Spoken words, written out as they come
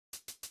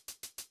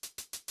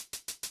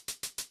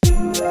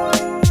Hello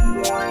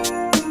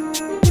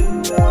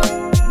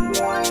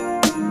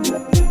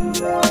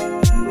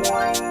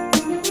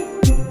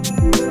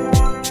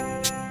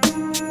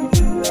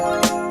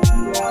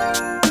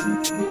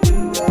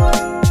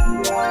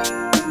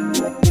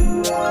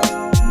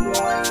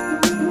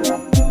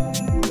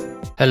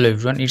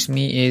everyone, it's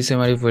me ASM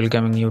Arif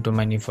welcoming you to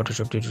my new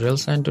Photoshop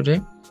tutorials, and today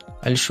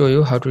I'll show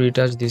you how to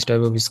retouch this type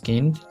of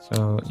skin.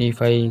 So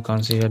if I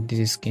consider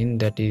this skin,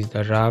 that is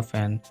the rough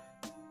and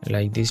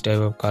like this type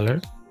of color,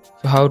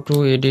 so how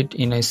to edit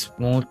in a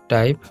smooth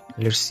type,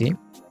 let's see.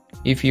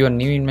 If you are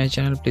new in my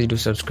channel, please do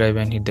subscribe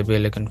and hit the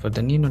bell icon for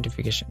the new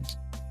notifications.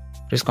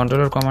 Press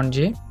Ctrl or Command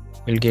J,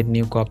 we'll get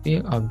new copy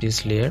of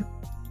this layer,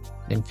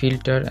 then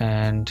filter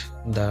and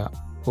the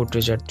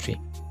Portraiture 3.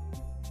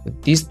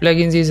 These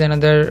plugins is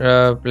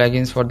another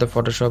plugins for the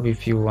Photoshop.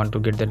 If you want to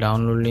get the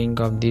download link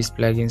of these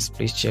plugins,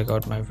 please check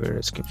out my video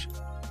description.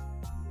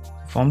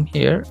 From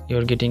here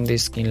you're getting the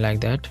skin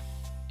like that.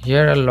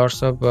 Here are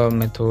lots of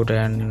method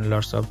and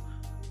lots of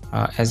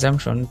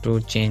assumption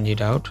to change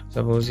it out.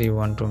 Suppose you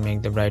want to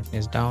make the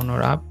brightness down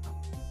or up,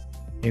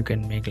 you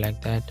can make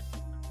like that,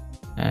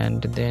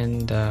 and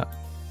then the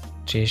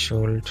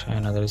threshold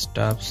and other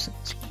stuffs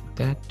like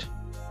that.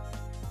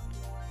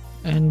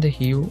 And the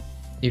hue,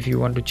 if you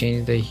want to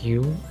change the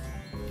hue,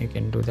 you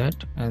can do that.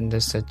 And the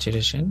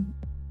saturation,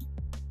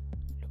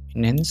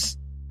 luminance,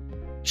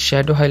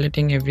 shadow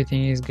highlighting,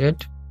 everything is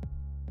good.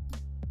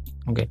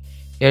 Okay,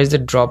 here is the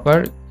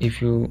dropper.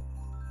 If you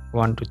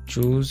want to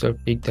choose or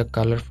pick the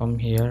color from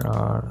here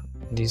or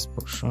this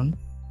portion,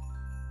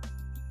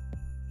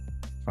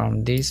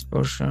 from this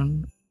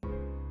portion,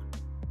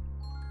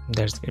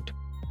 that's good.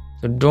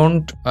 So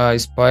don't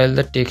spoil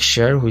the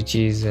texture, which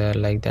is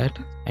like that.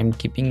 I'm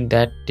keeping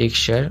that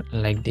texture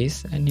like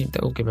this and hit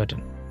the OK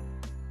button.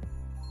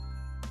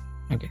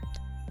 Okay,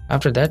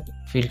 after that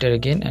filter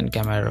again and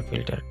camera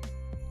filter.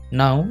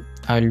 Now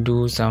I'll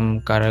do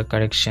some color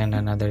correction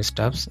and other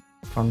stuffs.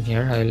 From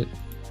here I'll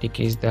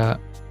decrease the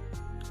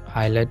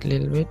highlight a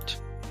little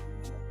bit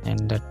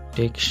and the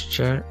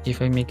texture.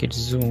 If I make it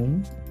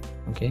zoom,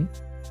 okay,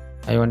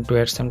 I want to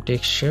add some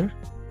texture.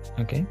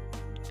 Okay,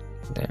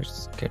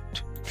 that's good.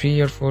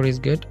 3 or 4 is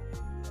good.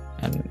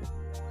 And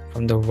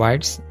from the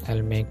whites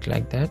I'll make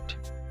like that.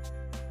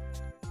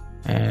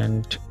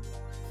 And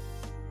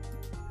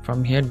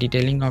from here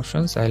detailing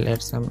options, I'll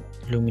add some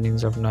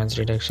luminance of noise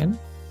reduction.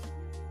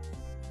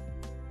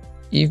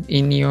 If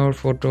in your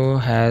photo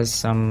has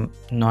some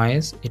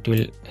noise, it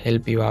will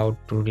help you out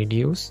to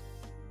reduce.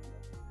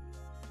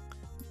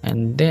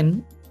 And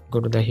then go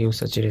to the hue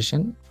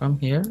saturation. From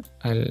here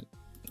I'll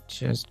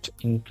just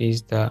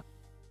increase the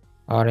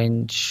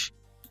orange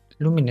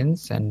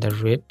luminance and the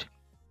red,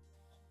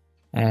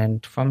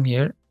 and from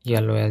here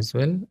yellow as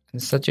well.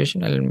 And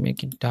saturation I'll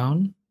make it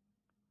down,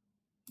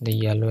 the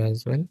yellow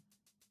as well,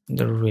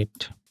 the red,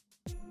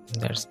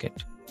 that's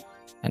good.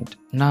 And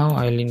now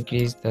I'll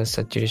increase the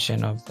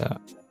saturation of the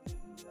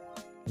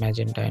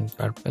magenta and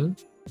purple,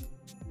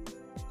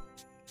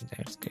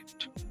 that's good.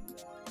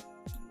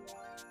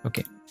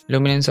 Okay,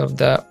 luminance of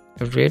the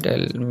red,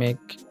 I'll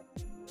make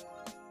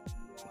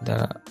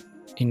the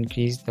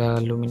increase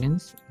the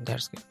luminance,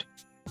 that's good.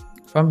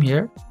 From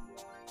here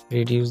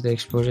reduce the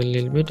exposure a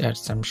little bit, add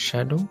some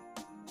shadow,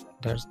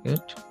 that's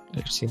good.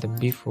 Let's see the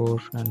before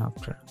and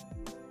after.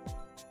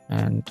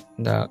 And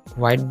the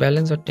white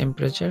balance or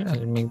temperature,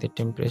 I'll make the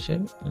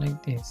temperature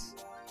like this,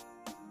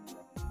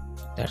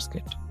 that's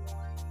good.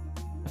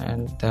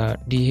 And the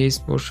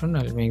dehaze portion,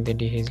 I'll make the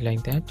dehaze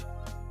like that,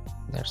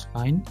 that's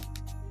fine.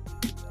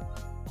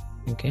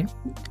 Okay,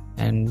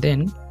 and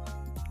then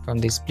from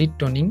the split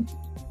toning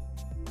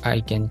I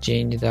can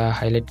change the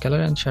highlight color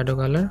and shadow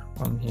color.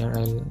 From here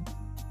I'll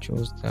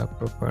choose the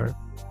proper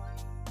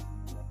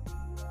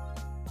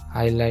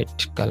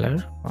highlight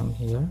color from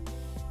here,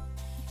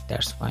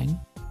 that's fine.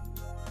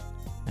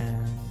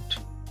 And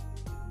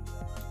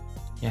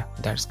yeah,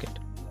 that's good.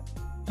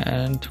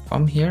 And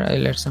from here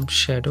I'll add some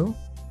shadow,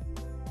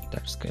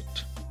 that's good.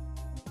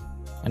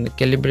 And the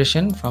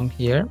calibration, from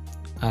here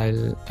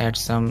I'll add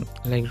some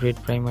like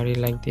red primary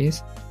like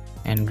this,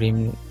 and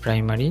green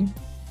primary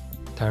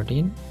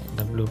 13,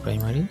 the blue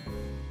primary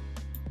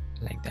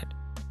like that.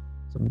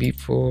 So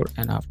before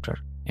and after.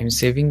 I'm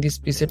saving this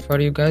preset for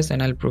you guys,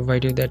 and I'll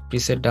provide you that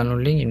preset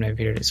download link in my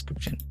video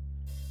description.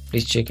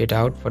 Please check it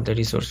out for the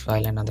resource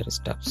file and other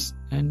stuffs,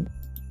 and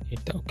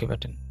hit the OK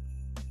button.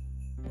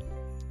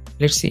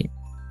 Let's see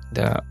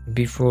the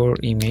before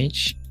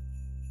image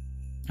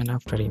and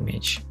after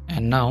image.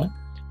 And now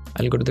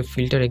I'll go to the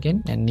filter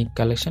again and Nik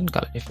Collection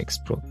Color Effects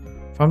Pro.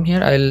 From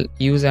here I'll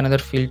use another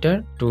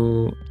filter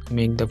to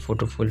make the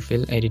photo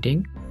fulfill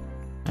editing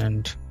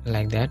and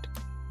like that.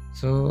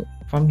 So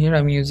from here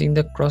I'm using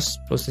the cross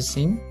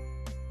processing.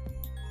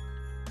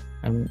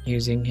 I'm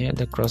using here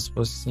the cross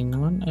processing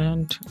one,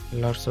 and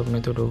lots of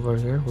method over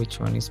here. Which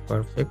one is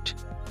perfect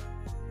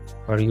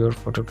for your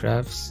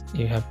photographs?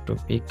 You have to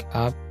pick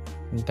up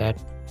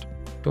that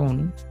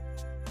tone.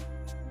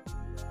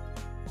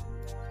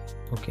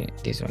 Okay,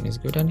 this one is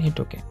good, and hit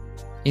OK.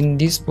 In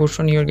this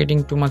portion you are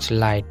getting too much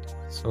light,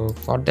 So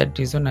for that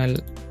reason I'll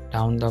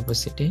down the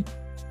opacity,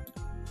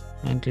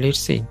 and let's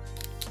see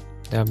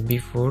the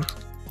before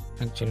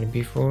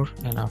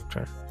and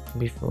after.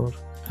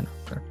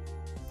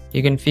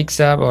 You can fix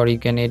up or you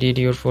can edit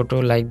your photo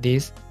like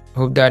this.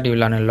 Hope that you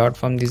learn a lot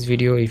from this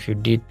video. If you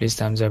did, please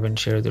thumbs up and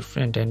share with your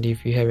friend. And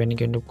if you have any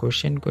kind of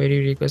question,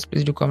 query, request,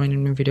 please do comment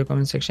in my video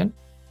comment section.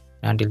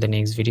 Until the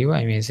next video,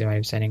 I'm ASM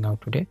Arif signing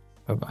out today.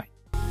 Bye bye.